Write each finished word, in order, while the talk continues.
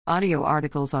Audio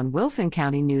articles on Wilson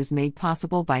County News made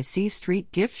possible by C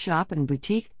Street Gift Shop and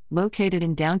Boutique, located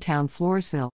in downtown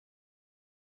Floresville.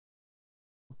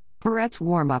 Porettes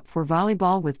warm up for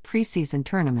volleyball with preseason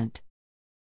tournament.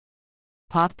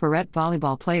 Poth Porette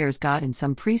volleyball players got in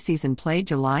some preseason play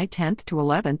July 10th to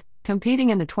 11th,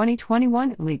 competing in the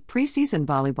 2021 Elite Preseason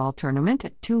Volleyball Tournament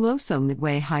at Tuloso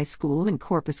Midway High School in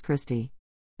Corpus Christi.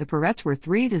 The Porettes were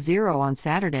 3-0 on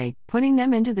Saturday, putting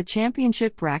them into the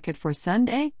championship bracket for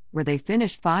Sunday, where they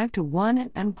finished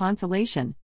 5-1 and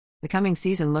consolation. The coming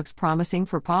season looks promising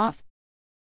for Poth.